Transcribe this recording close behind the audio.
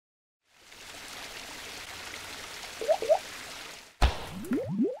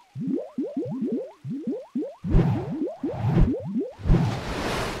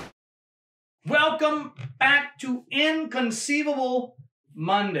Welcome back to Inconceivable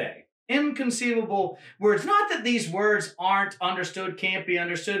Monday. Inconceivable words. Not that these words aren't understood, can't be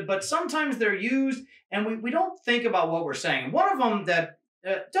understood, but sometimes they're used and we don't think about what we're saying. One of them that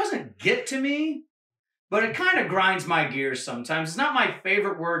doesn't get to me, but it kind of grinds my gears sometimes. It's not my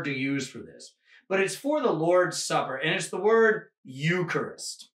favorite word to use for this, but it's for the Lord's Supper, and it's the word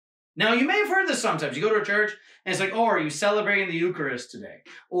Eucharist. Now, you may have heard this sometimes. You go to a church, and it's like, oh, are you celebrating the Eucharist today?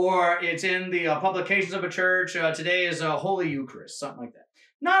 Or it's in the publications of a church, today is a Holy Eucharist, something like that.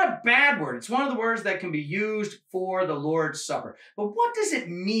 Not a bad word. It's one of the words that can be used for the Lord's Supper. But what does it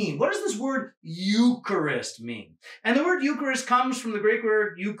mean? What does this word Eucharist mean? And the word Eucharist comes from the Greek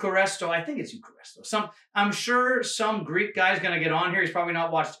word Eucharisto. I think it's Eucharisto. I'm sure some Greek guy's going to get on here. He's probably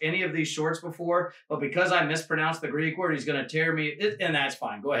not watched any of these shorts before, but because I mispronounced the Greek word, he's going to tear me, and that's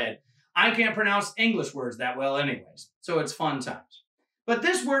fine. Go ahead. I can't pronounce English words that well anyways, so it's fun times. But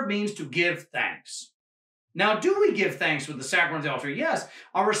this word means to give thanks. Now, do we give thanks with the sacrament of the altar? Yes.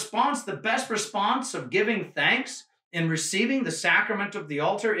 Our response, the best response of giving thanks in receiving the sacrament of the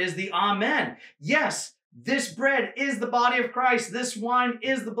altar is the Amen. Yes, this bread is the body of Christ. This wine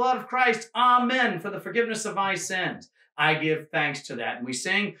is the blood of Christ. Amen. For the forgiveness of my sins. I give thanks to that. And we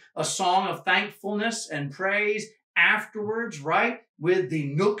sing a song of thankfulness and praise afterwards, right? With the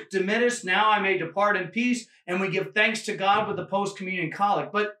Nunc Dimittis, now I may depart in peace. And we give thanks to God with the post-communion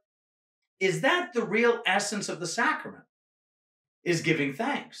collect. But is that the real essence of the sacrament? Is giving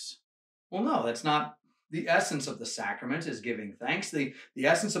thanks? Well, no, that's not the essence of the sacrament, is giving thanks. The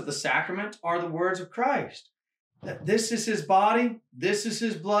essence of the sacrament are the words of Christ. That this is his body, this is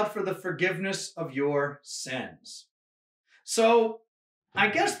his blood for the forgiveness of your sins. So I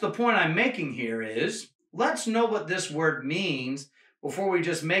guess the point I'm making here is, let's know what this word means before we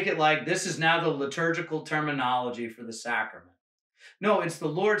just make it like this is now the liturgical terminology for the sacrament. No, it's the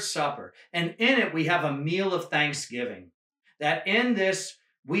Lord's Supper. And in it, we have a meal of thanksgiving. That in this,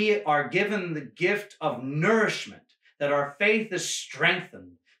 we are given the gift of nourishment, that our faith is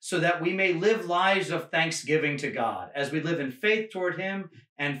strengthened, so that we may live lives of thanksgiving to God, as we live in faith toward him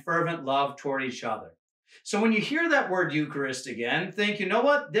and fervent love toward each other. So when you hear that word Eucharist again, think, you know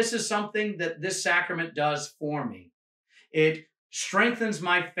what? This is something that this sacrament does for me. It strengthens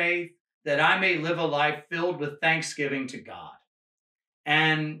my faith that I may live a life filled with thanksgiving to God.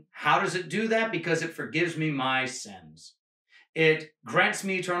 And how does it do that? Because it forgives me my sins. It grants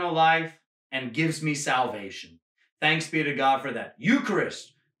me eternal life and gives me salvation. Thanks be to God for that.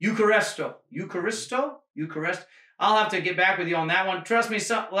 Eucharist, Eucharisto. I'll have to get back with you on that one. Trust me,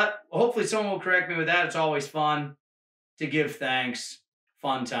 hopefully someone will correct me with that. It's always fun to give thanks.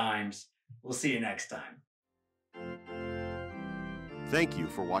 Fun times. We'll see you next time. Thank you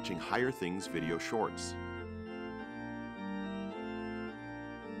for watching Higher Things video shorts.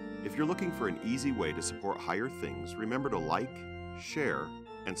 If you're looking for an easy way to support Higher Things, remember to like, share,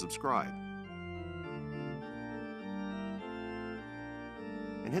 and subscribe.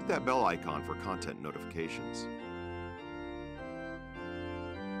 And hit that bell icon for content notifications.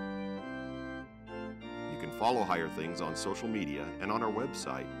 You can follow Higher Things on social media and on our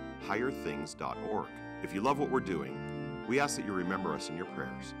website, higherthings.org. If you love what we're doing, we ask that you remember us in your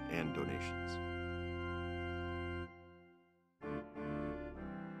prayers and donations.